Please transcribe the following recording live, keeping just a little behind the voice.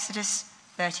Exodus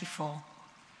 34.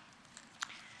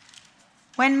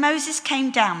 When Moses came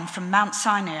down from Mount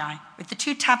Sinai with the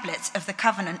 2 tablets of the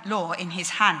covenant law in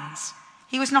his hands,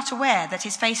 he was not aware that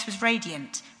his face was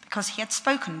radiant because he had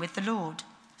spoken with the Lord.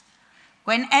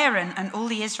 When Aaron and all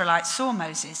the Israelites saw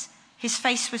Moses, his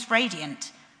face was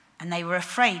radiant, and they were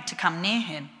afraid to come near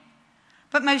him.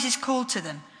 But Moses called to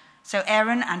them, so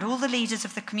Aaron and all the leaders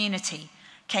of the community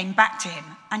came back to him,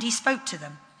 and he spoke to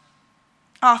them.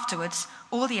 Afterwards,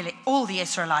 all the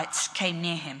Israelites came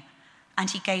near him,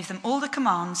 and he gave them all the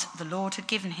commands the Lord had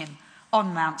given him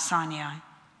on Mount Sinai.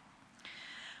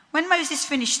 When Moses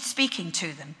finished speaking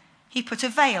to them, he put a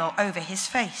veil over his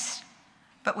face.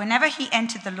 But whenever he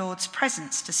entered the Lord's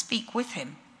presence to speak with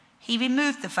him, he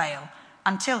removed the veil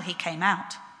until he came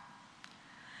out.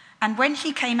 And when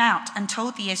he came out and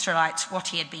told the Israelites what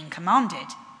he had been commanded,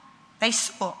 they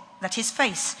saw that his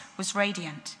face was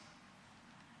radiant.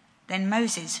 Then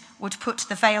Moses would put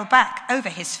the veil back over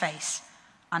his face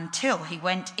until he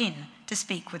went in to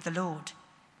speak with the Lord.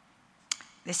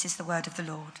 This is the word of the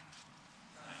Lord.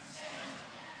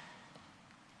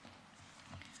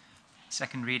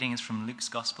 Second reading is from Luke's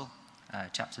Gospel,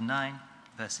 chapter 9,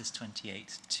 verses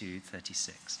 28 to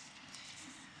 36.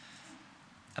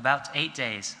 About 8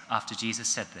 days after Jesus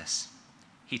said this,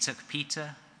 he took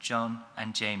Peter, John,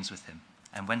 and James with him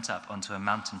and went up onto a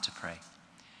mountain to pray.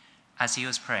 As he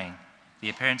was praying, the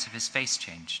appearance of his face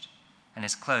changed, and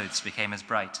his clothes became as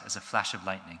bright as a flash of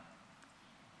lightning.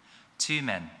 2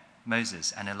 men,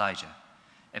 Moses and Elijah,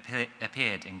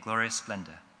 appeared in glorious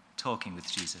splendor, talking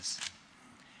with Jesus.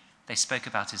 They spoke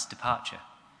about his departure,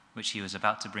 which he was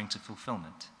about to bring to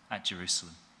fulfillment at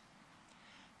Jerusalem.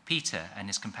 Peter and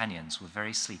his companions were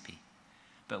very sleepy,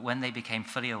 but when they became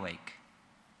fully awake,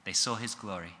 they saw his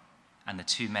glory and the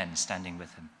 2 men standing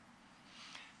with him.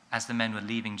 As the men were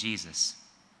leaving Jesus,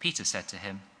 Peter said to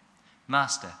him,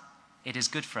 "Master, it is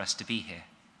good for us to be here.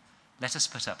 Let us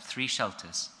put up 3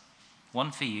 shelters,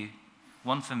 one for you,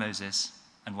 one for Moses,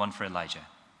 and one for Elijah."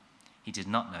 He did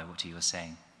not know what he was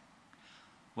saying.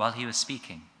 While he was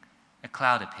speaking, a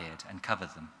cloud appeared and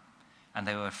covered them, and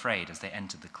they were afraid as they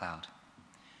entered the cloud.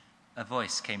 A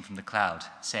voice came from the cloud,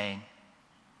 saying,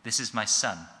 "This is my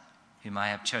son, whom I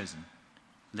have chosen.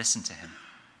 Listen to him."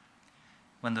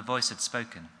 When the voice had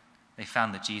spoken, they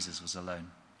found that Jesus was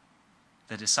alone.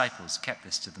 The disciples kept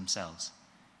this to themselves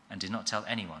and did not tell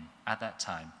anyone at that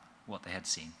time what they had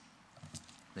seen.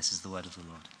 This is the word of the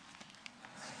Lord.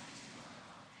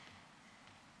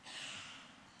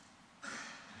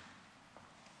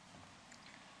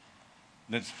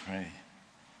 Let's pray.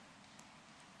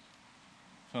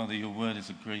 Father, your word is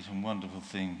a great and wonderful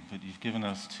thing, but you've given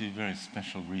us 2 very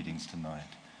special readings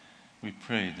tonight. We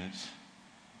pray that,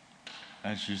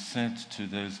 as you said to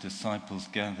those disciples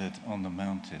gathered on the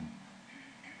mountain,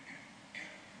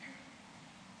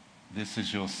 "This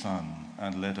is your Son,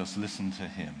 and let us listen to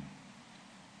him."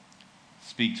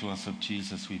 Speak to us of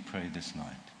Jesus, we pray this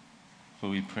night, for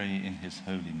we pray in his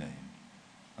holy name.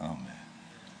 Amen.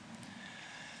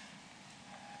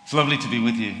 It's lovely to be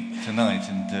with you tonight,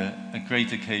 and a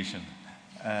great occasion.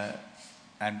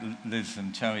 And Liz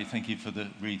and Chowie, thank you for the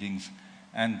readings.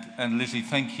 And Lizzie,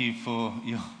 thank you for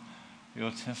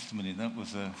your testimony. That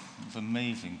was an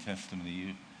amazing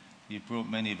testimony. You brought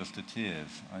many of us to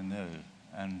tears, I know.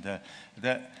 And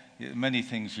that many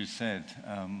things you said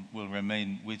will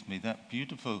remain with me. That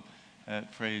beautiful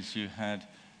phrase you had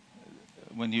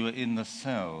when you were in the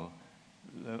cell,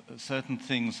 certain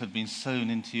things had been sown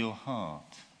into your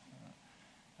heart.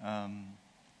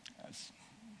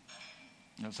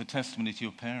 That's a testimony to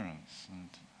your parents, and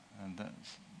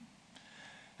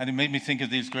it made me think of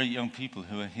these great young people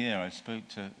who are here. I spoke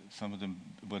to some of them,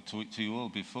 to you all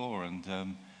before, and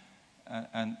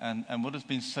what has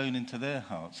been sown into their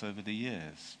hearts over the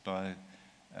years by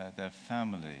their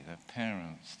family, their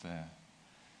parents,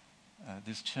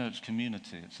 this church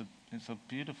community. It's a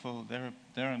beautiful. They're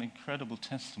an incredible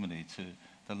testimony to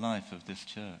the life of this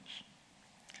church.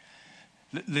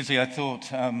 Lizzie, I thought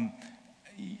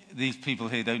these people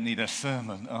here don't need a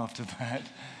sermon after that.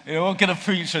 What can a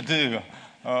preacher do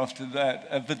after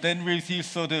that? But then Ruth,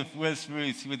 where's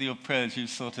Ruth with your prayers?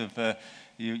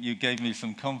 You gave me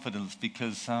some confidence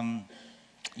because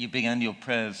you began your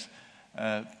prayers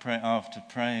after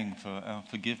praying for our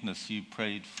forgiveness. You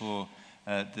prayed for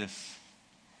this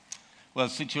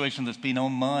situation that's been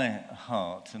on my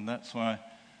heart, and that's why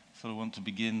I want to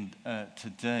begin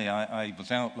today. I was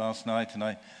out last night and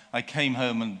I came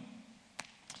home and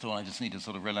thought I just need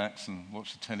to relax and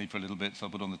watch the telly for a little bit. So I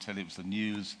put on the telly, it was the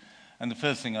news. And the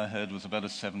first thing I heard was about a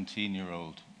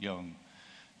 17-year-old young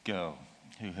girl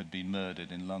who had been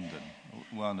murdered in London.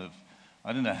 One of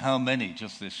I don't know how many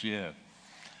just this year.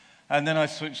 And then I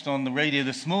switched on the radio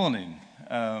this morning,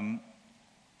 and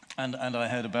I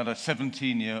heard about a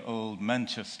 17-year-old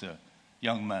Manchester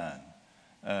young man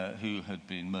who had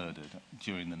been murdered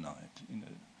during the night.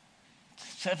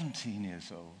 17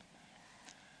 years old.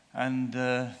 And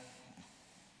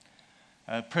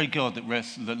pray God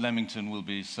that Leamington will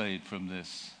be saved from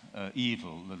this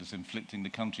evil that is inflicting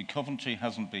the country. Coventry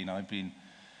hasn't been. I've been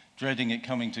dreading it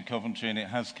coming to Coventry, and it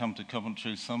has come to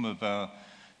Coventry. Some of our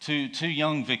two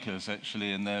young vicars,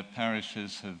 actually, in their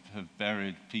parishes have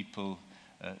buried people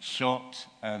shot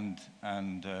and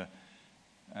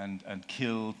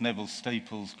killed. Neville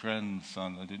Staples'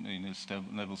 grandson, I didn't know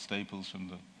Neville Staples from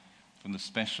the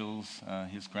Specials,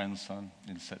 his grandson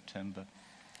in September.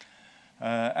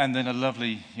 And then a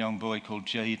lovely young boy called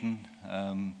Jaden,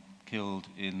 killed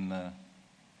in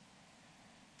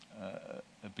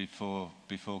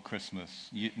before Christmas.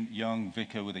 Young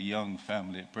vicar with a young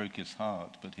family. It broke his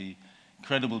heart, but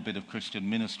incredible bit of Christian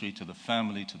ministry to the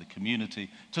family, to the community,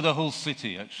 to the whole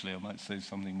city, actually. I might say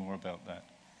something more about that.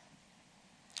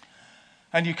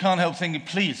 And you can't help thinking,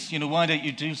 police, why don't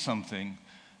you do something?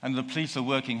 And the police are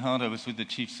working hard. I was with the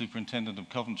chief superintendent of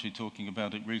Coventry talking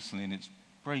about it recently, and it's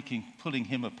pulling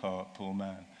him apart, poor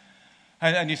man.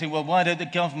 And you think, well, why don't the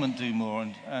government do more?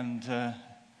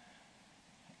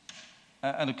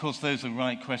 And of course, those are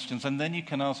right questions. And then you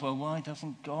can ask, well, why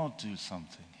doesn't God do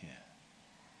something here?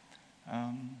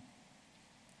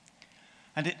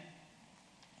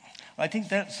 I think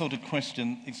that sort of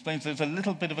question explains there's a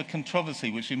little bit of a controversy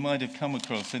which you might have come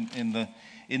across in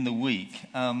the week.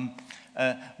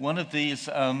 One of these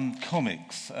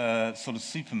comics, sort of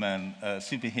Superman,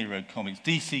 superhero comics,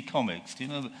 DC Comics.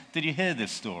 Did you hear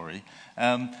this story?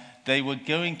 They were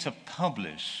going to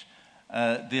publish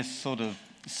this sort of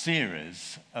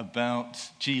series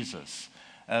about Jesus,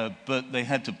 but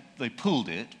they pulled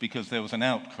it because there was an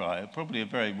outcry, probably a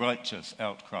very righteous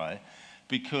outcry,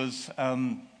 because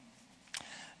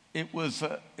it was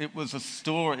a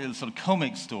story, a sort of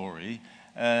comic story.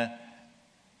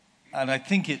 And I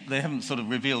think they haven't sort of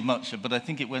revealed much, but I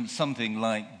think it went something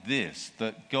like this,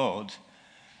 that God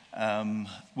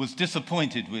was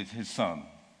disappointed with his son.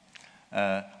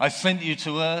 I sent you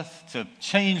to earth to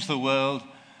change the world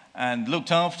and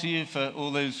looked after you for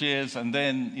all those years, and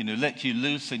then, let you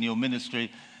loose in your ministry,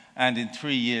 and in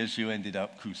 3 years you ended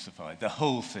up crucified. The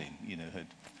whole thing,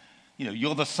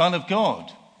 you're the Son of God,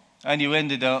 and you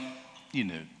ended up,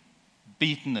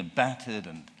 beaten and battered,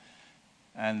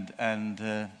 and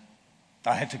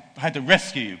I had to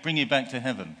rescue you, bring you back to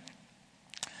heaven.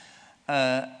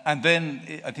 And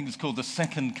then I think it's called the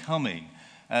Second Coming,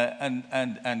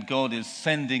 and God is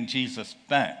sending Jesus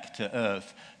back to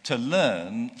earth to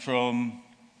learn from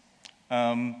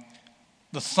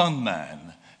the Sun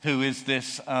Man, who is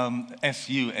this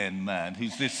S-U-N man,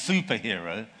 who's this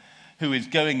superhero who is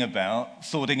going about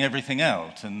sorting everything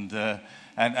out and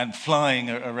flying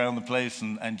around the place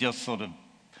and just sort of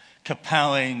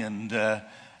kapowing and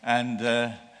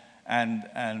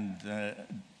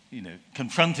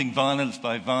confronting violence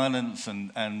by violence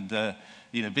and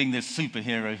being this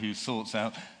superhero who sorts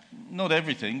out not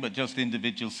everything, but just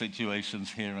individual situations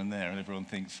here and there, and everyone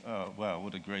thinks, oh, wow,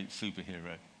 what a great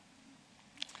superhero.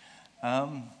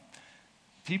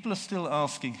 People are still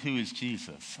asking, who is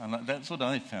Jesus? And that's what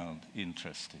I found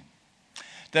interesting.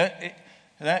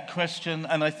 That question,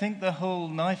 and I think the whole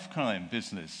knife crime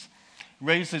business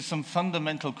raises some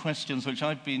fundamental questions which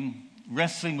I've been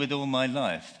wrestling with all my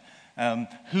life.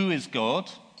 Who is God?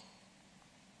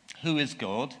 Who is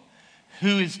God?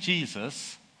 Who is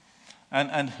Jesus?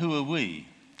 And who are we?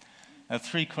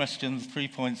 3 questions,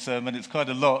 3-point sermon. It's quite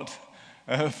a lot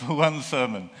for one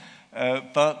sermon.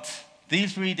 But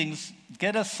these readings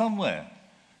get us somewhere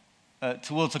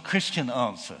towards a Christian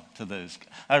answer to those.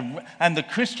 And the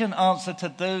Christian answer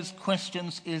to those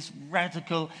questions is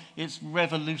radical, it's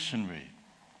revolutionary.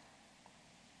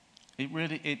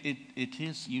 It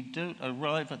is. You don't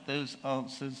arrive at those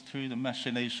answers through the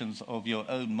machinations of your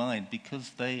own mind, because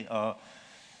they are,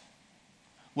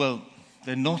 well,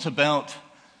 they're not about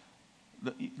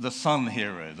the sun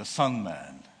hero, the sun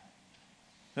man.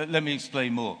 Let me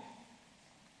explain more.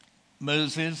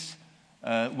 Moses,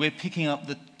 we're picking up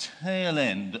the tail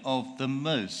end of the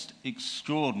most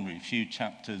extraordinary few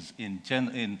chapters in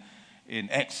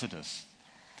Exodus.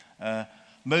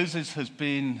 Moses has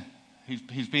been,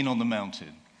 he's been on the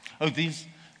mountain. I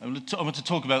want to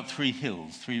talk about 3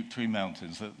 hills, three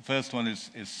mountains. The first one is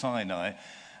Sinai.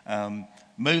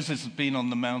 Moses has been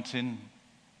on the mountain,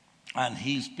 and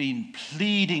he's been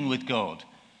pleading with God.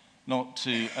 not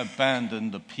to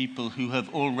abandon the people who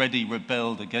have already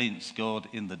rebelled against God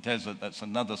in the desert. That's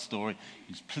another story.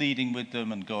 He's pleading with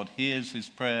them, and God hears his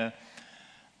prayer.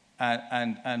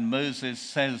 And Moses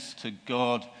says to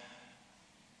God,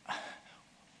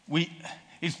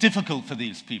 it's difficult for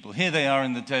these people. Here they are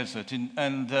in the desert,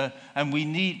 and we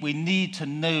need to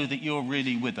know that you're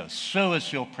really with us. Show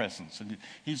us your presence. And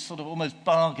he's sort of almost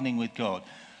bargaining with God.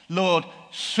 Lord,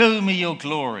 show me your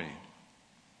glory.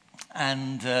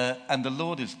 And the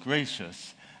Lord is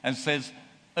gracious and says,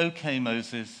 okay,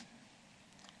 Moses,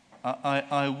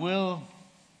 I will...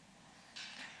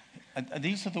 And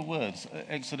these are the words,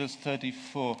 Exodus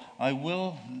 34, I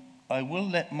will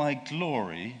let my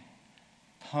glory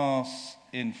pass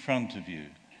in front of you.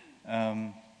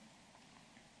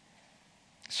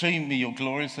 Show me your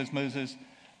glory, says Moses.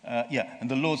 And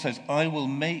the Lord says, I will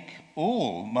make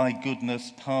all my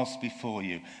goodness pass before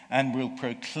you and will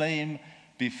proclaim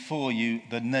before you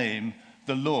the name,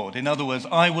 the Lord. In other words,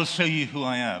 I will show you who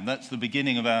I am. That's the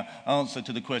beginning of our answer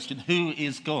to the question, who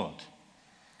is God?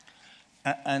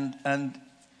 And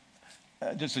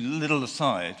just a little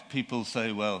aside, people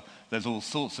say, well, there's all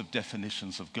sorts of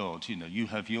definitions of God. You know, you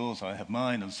have yours, I have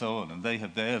mine, and so on, and they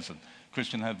have theirs, and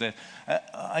Christian have theirs.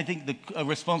 I think a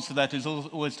response to that is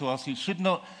always to ask you, should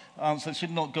not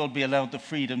God be allowed the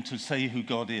freedom to say who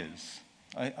God is?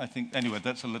 I think, anyway,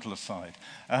 that's a little aside.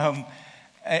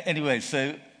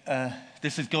 So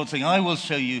this is God saying, I will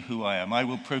show you who I am. I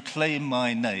will proclaim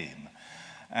my name.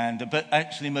 But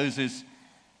actually, Moses,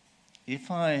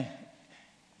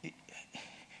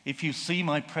 if you see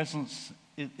my presence,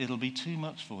 it'll be too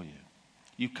much for you.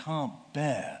 You can't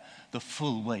bear the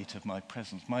full weight of my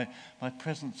presence. My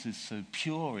presence is so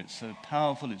pure, it's so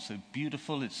powerful, it's so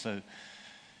beautiful, it's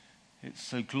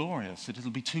so glorious that it'll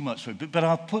be too much for you. But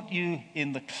I'll put you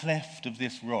in the cleft of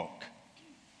this rock,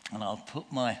 and I'll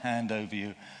put my hand over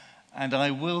you, and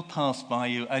I will pass by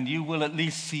you, and you will at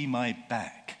least see my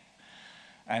back.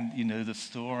 And you know the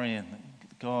story, and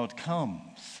God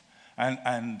comes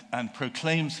and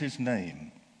proclaims his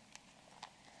name.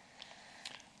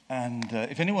 And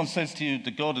if anyone says to you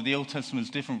the God of the Old Testament is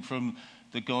different from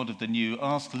the God of the New,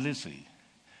 ask Lizzie,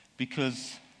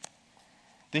 because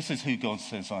this is who God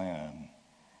says I am.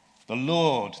 The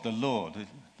Lord,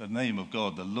 the name of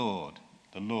God, the Lord.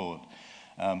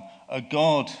 A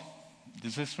God,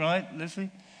 is this right,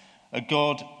 Lizzie? A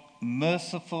God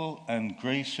merciful and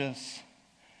gracious,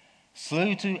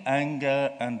 slow to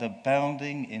anger and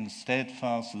abounding in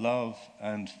steadfast love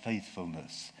and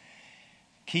faithfulness,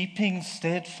 keeping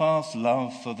steadfast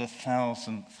love for the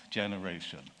 1,000th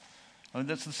generation. I mean,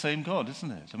 that's the same God,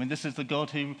 isn't it? I mean, this is the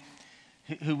God who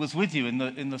was with you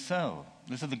in the cell.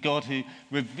 This is the God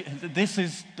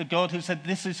who said,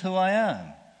 "This is who I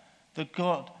am." The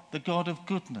God of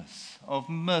goodness, of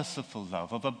merciful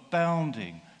love, of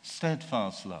abounding,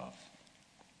 steadfast love.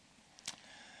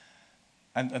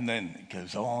 And then it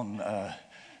goes on.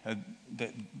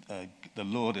 The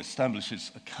Lord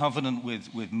establishes a covenant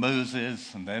with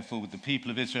Moses and therefore with the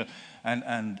people of Israel,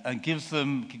 and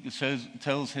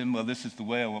tells him, well, this is the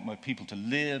way I want my people to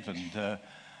live, and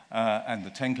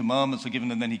the Ten Commandments are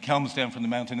given, and then he comes down from the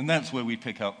mountain, and that's where we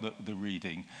pick up the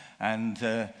reading. And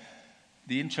the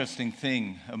interesting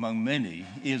thing among many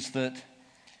is that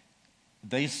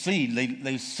they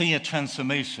see a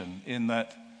transformation in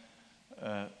that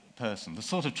person, the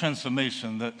sort of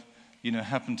transformation that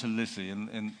happened to Lizzie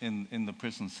in the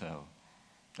prison cell.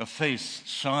 A face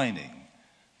shining.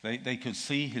 They could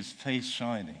see his face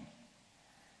shining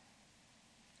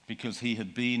because he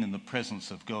had been in the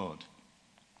presence of God.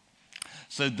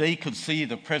 So they could see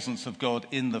the presence of God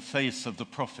in the face of the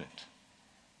prophet,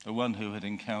 the one who had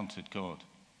encountered God.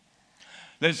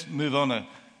 Let's move on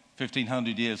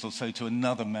 1,500 years or so to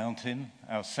another mountain.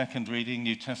 Our second reading,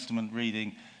 New Testament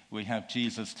reading, we have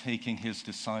Jesus taking his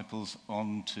disciples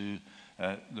onto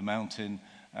the mountain.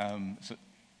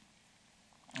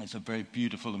 It's a very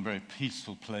beautiful and very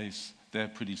peaceful place. They're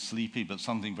pretty sleepy, but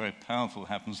something very powerful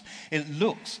happens. It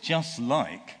looks just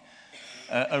like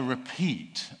a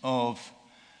repeat of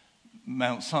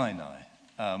Mount Sinai,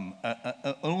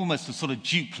 almost a sort of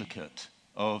duplicate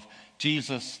of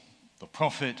Jesus, the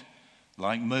prophet,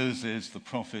 like Moses, the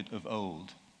prophet of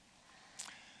old.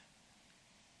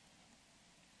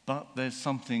 But there's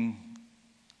something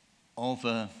of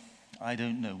I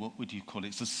don't know, what would you call it?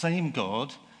 It's the same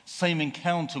God, same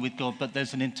encounter with God, but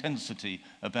there's an intensity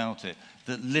about it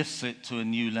that lifts it to a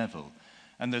new level.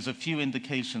 And there's a few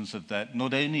indications of that.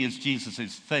 Not only is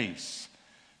Jesus' face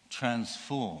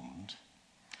transformed,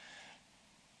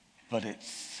 but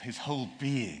his whole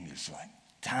being is like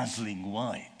dazzling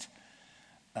white,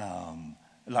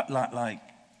 like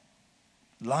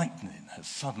lightning has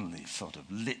suddenly sort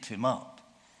of lit him up.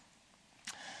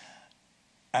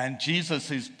 And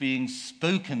Jesus is being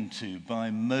spoken to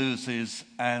by Moses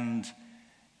and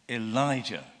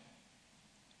Elijah,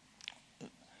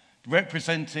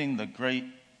 representing the great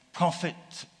prophet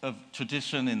of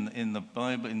tradition in the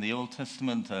Bible, in the Old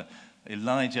Testament,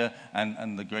 Elijah,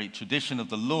 and the great tradition of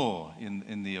the law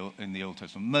in the Old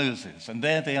Testament, Moses. And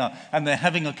there they are, and they're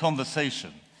having a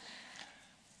conversation.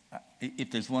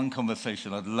 If there's one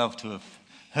conversation I'd love to have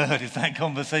heard, is that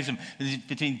conversation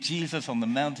between Jesus on the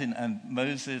mountain and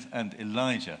Moses and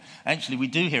Elijah. Actually, we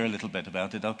do hear a little bit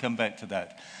about it. I'll come back to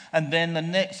that. And then the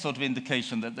next sort of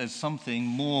indication that there's something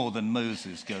more than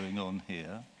Moses going on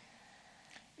here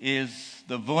is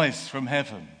the voice from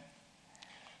heaven.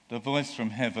 The voice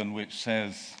from heaven which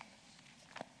says,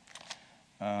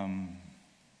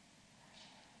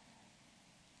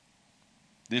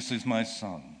 "This is my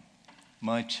son,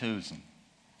 my chosen.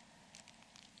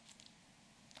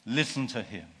 Listen to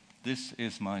him. This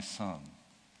is my son."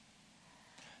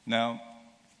 Now,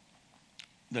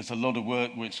 there's a lot of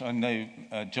work which I know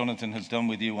Jonathan has done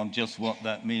with you on just what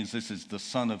that means. This is the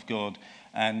Son of God.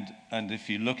 And if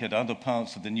you look at other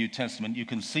parts of the New Testament, you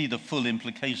can see the full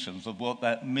implications of what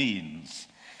that means.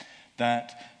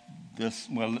 This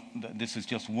is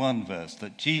just one verse,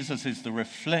 that Jesus is the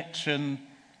reflection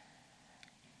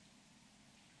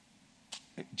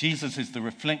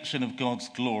of God's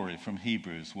glory from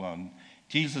Hebrews 1.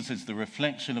 Jesus is the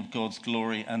reflection of God's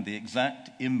glory and the exact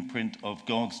imprint of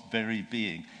God's very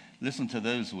being. Listen to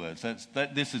those words.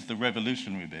 This is the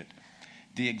revolutionary bit.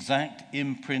 The exact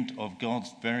imprint of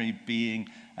God's very being,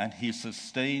 and he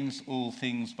sustains all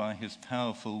things by his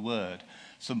powerful word.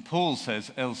 St. Paul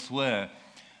says elsewhere,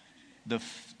 the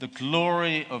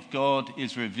glory of God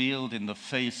is revealed in the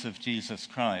face of Jesus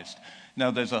Christ.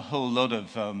 Now, there's a whole lot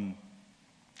of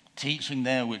teaching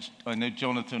there, which I know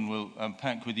Jonathan will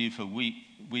unpack with you for week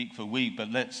for week, but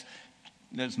let's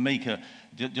make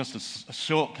just a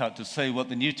shortcut to say what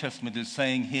the New Testament is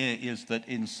saying here is that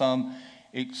in some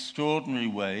extraordinary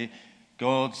way,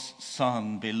 God's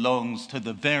Son belongs to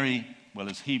the very,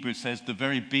 as Hebrews says, the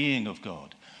very being of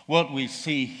God. What we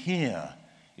see here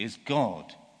is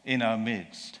God in our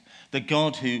midst. The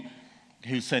God who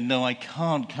said, "No, I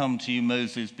can't come to you,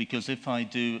 Moses, because if I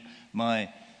do,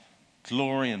 my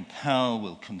glory and power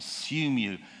will consume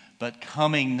you," but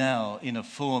coming now in a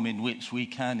form in which we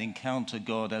can encounter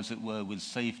God, as it were, with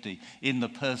safety in the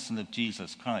person of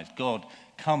Jesus Christ. God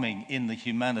coming in the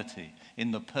humanity,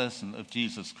 in the person of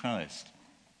Jesus Christ.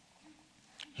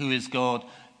 Who is God?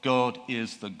 God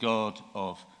is the God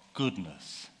of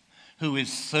goodness, who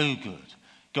is so good.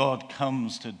 God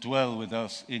comes to dwell with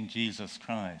us in Jesus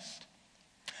Christ.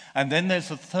 And then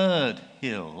there's a third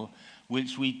hill,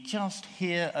 which we just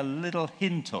hear a little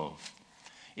hint of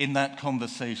in that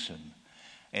conversation.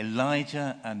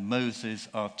 Elijah and Moses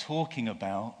are talking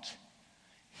about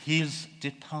his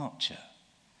departure.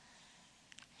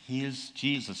 Here's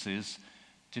Jesus'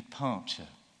 departure.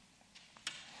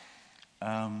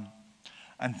 And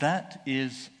that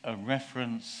is a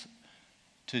reference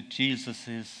to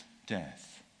Jesus'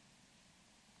 death.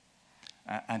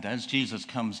 And as Jesus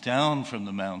comes down from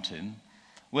the mountain,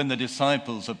 when the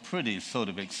disciples are pretty sort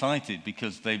of excited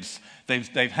because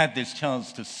they've had this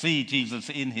chance to see Jesus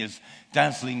in his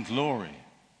dazzling glory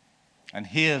and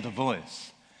hear the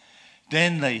voice,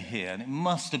 then they hear, and it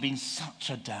must have been such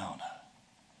a downer,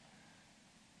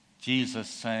 Jesus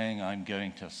saying, "I'm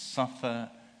going to suffer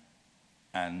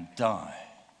and die."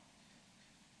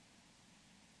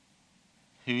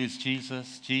 Who is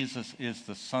Jesus? Jesus is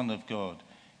the Son of God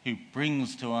who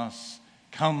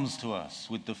comes to us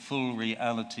with the full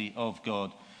reality of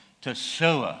God to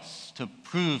show us, to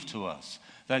prove to us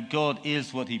that God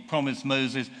is what he promised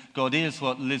Moses, God is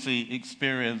what Lizzie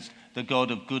experienced, the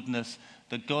God of goodness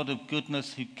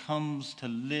who comes to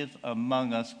live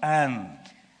among us and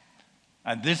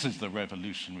this is the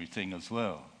revolutionary thing as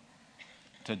well,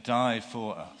 to die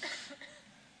for us.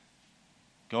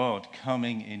 God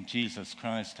coming in Jesus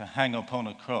Christ to hang upon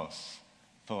a cross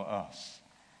for us.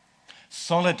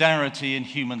 Solidarity in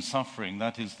human suffering,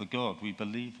 that is the God we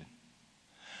believe in.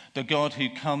 The God who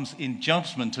comes in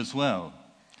judgment as well,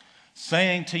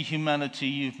 saying to humanity,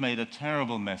 "You've made a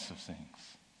terrible mess of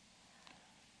things."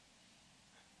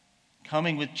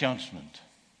 Coming with judgment.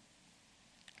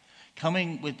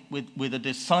 Coming with a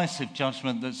decisive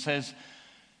judgment that says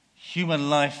human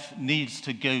life needs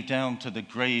to go down to the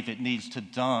grave, it needs to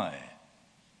die.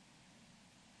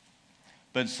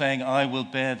 But saying, "I will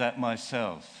bear that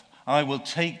myself. I will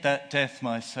take that death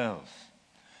myself.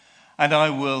 And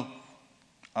I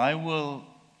will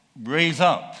raise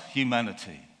up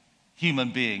humanity.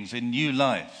 human beings in new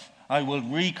life. I will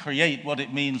recreate what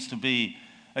it means to be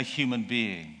a human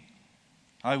being.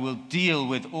 I will deal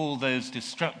with all those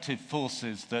destructive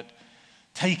forces that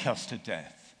take us to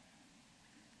death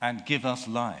and give us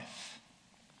life.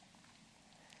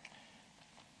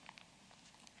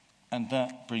 And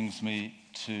that brings me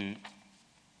to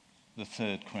the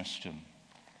third question.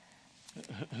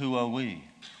 Who are we?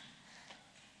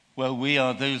 Well, we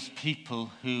are those people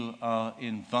who are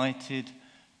invited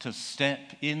to step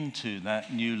into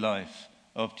that new life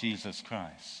of Jesus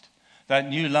Christ. That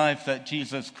new life that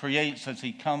Jesus creates as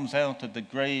he comes out of the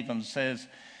grave and says,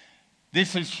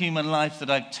 this is human life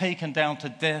that I've taken down to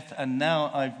death and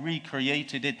now I've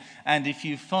recreated it. And if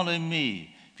you follow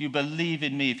me, if you believe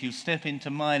in me, if you step into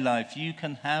my life, you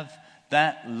can have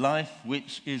that life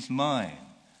which is mine,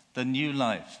 the new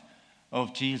life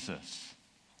of Jesus,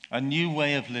 a new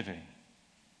way of living,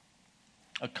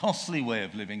 a costly way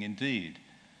of living indeed,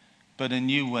 but a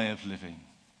new way of living.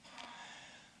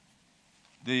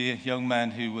 The young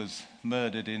man who was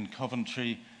murdered in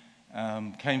Coventry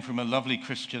came from a lovely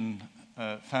Christian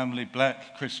family,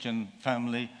 black Christian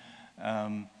family,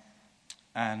 and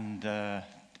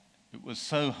it was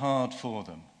so hard for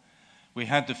them. We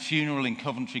had the funeral in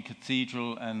Coventry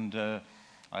Cathedral, and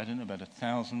I don't know, about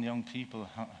 1,000 young people,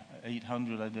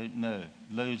 800, I don't know,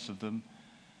 loads of them.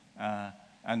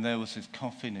 And there was his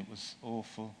coffin. It was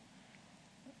awful.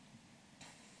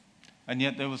 And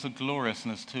yet there was a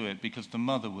gloriousness to it because the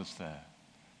mother was there,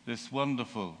 this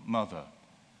wonderful mother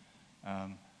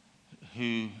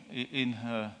who in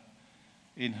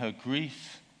her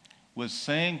grief was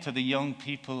saying to the young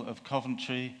people of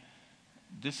Coventry,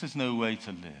 this is no way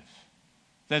to live.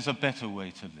 There's a better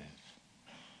way to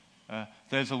live.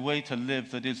 There's a way to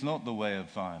live that is not the way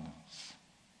of violence.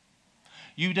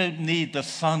 You don't need the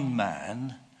Sun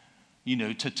Man,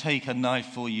 to take a knife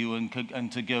for you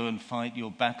and to go and fight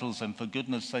your battles. And for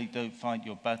goodness sake, don't fight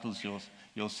your battles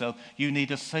yourself. You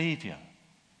need a Savior.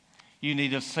 You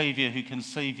need a Savior who can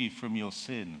save you from your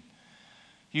sin.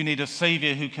 You need a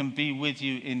Savior who can be with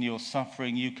you in your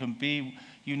suffering.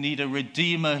 You need a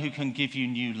Redeemer who can give you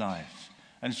new life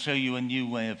and show you a new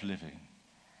way of living.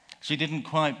 She didn't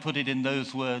quite put it in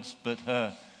those words, but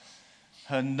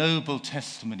her noble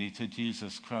testimony to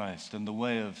Jesus Christ and the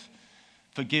way of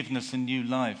forgiveness and new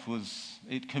life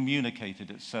it communicated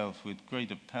itself with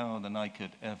greater power than I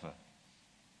could ever.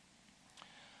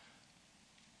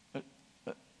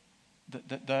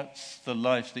 That's the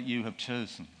life that you have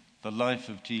chosen, the life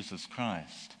of Jesus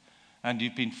Christ. And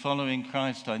you've been following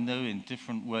Christ, I know, in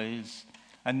different ways.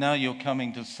 And now you're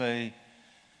coming to say,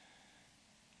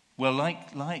 well,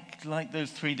 like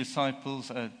those two disciples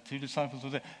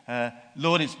was it?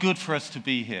 Lord, it's good for us to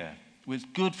be here. It's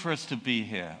good for us to be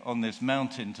here on this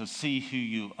mountain to see who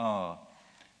you are.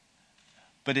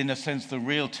 But in a sense, the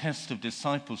real test of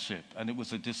discipleship, and it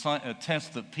was a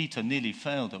test that Peter nearly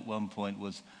failed at one point,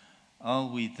 was, are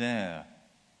we there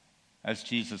as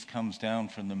Jesus comes down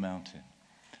from the mountain?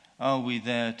 Are we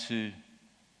there to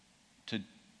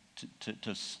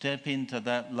step into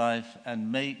that life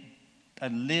and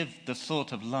live the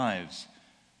sort of lives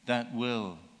that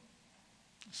will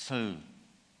sow,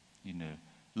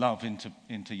 love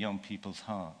into young people's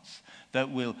hearts,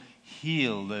 that will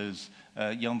heal those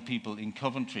young people in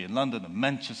Coventry and London and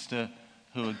Manchester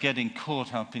who are getting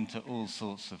caught up into all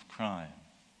sorts of crime?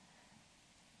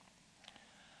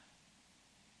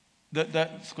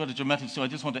 That's quite a dramatic story. I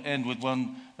just want to end with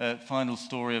one final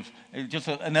story of just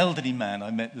an elderly man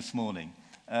I met this morning.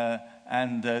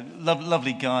 And a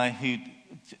lovely guy he'd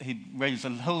raised a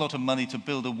whole lot of money to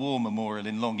build a war memorial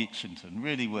in Long Itchington,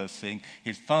 really worth seeing.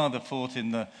 His father fought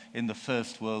in the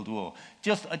First World War.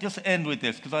 I just end with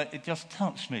this because it just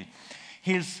touched me.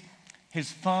 His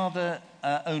father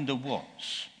owned a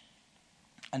watch,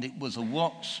 and it was a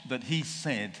watch that he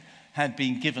said had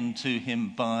been given to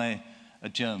him by a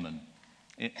German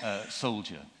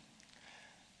soldier.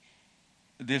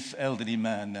 This elderly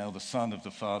man, now the son of the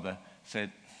father,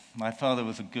 said, my father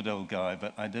was a good old guy,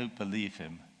 but I don't believe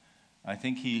him. I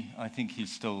think he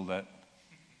stole that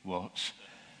watch,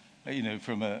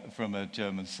 from a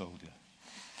German soldier.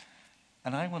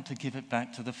 And I want to give it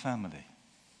back to the family.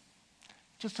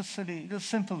 Just a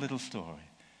simple little story.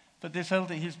 But this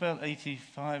elder, he's about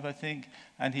 85, I think,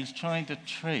 and he's trying to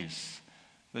trace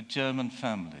the German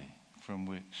family from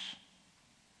which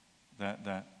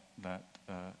that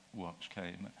watch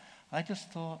came. I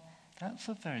just thought, that's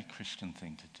a very Christian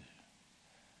thing to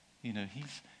do.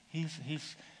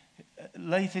 He's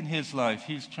late in his life,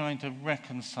 he's trying to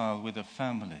reconcile with a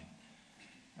family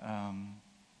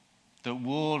that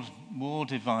war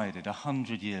divided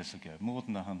 100 years ago, more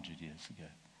than 100 years ago.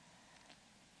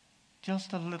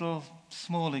 just a little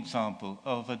small example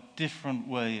of a different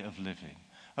way of living,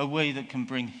 a way that can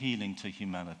bring healing to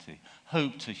humanity,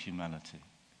 hope to humanity.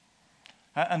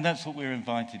 And that's what we're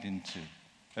invited into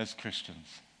as Christians,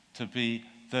 to be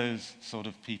those sort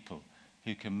of people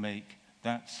who can make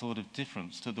that sort of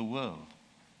difference to the world.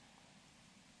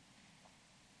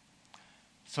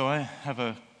 So I have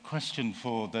a question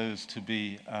for those to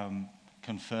be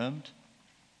confirmed.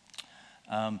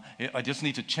 I just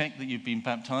need to check that you've been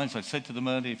baptized. I said to them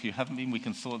earlier, if you haven't been, we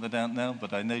can sort that out now,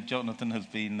 but I know Jonathan has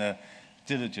been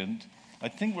diligent. I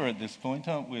think we're at this point,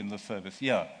 aren't we, in the service?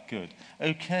 Yeah, good.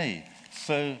 Okay,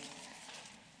 so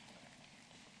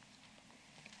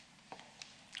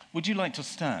would you like to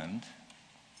stand?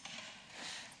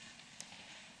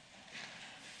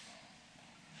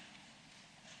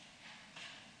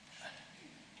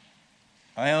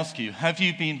 I ask you, have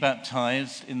you been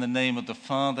baptized in the name of the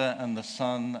Father and the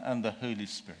Son and the Holy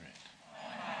Spirit?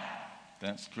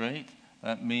 That's great.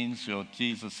 That means you're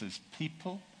Jesus'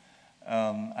 people.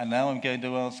 And now I'm going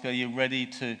to ask, are you ready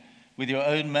to, with your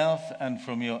own mouth and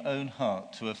from your own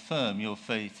heart, to affirm your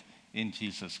faith in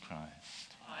Jesus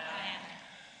Christ? Amen.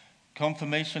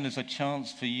 Confirmation is a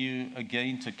chance for you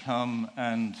again to come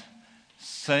and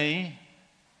say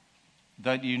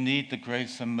that you need the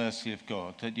grace and mercy of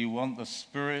God, that you want the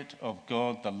Spirit of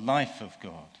God, the life of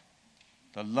God,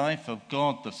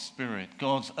 the Spirit,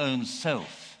 God's own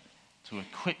self, to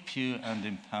equip you and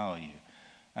empower you.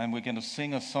 And we're going to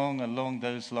sing a song along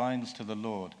those lines to the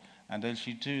Lord. And as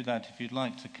you do that, if you'd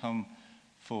like to come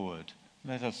forward,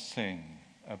 let us sing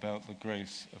about the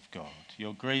grace of God.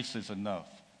 Your grace is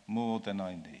enough, more than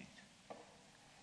I need.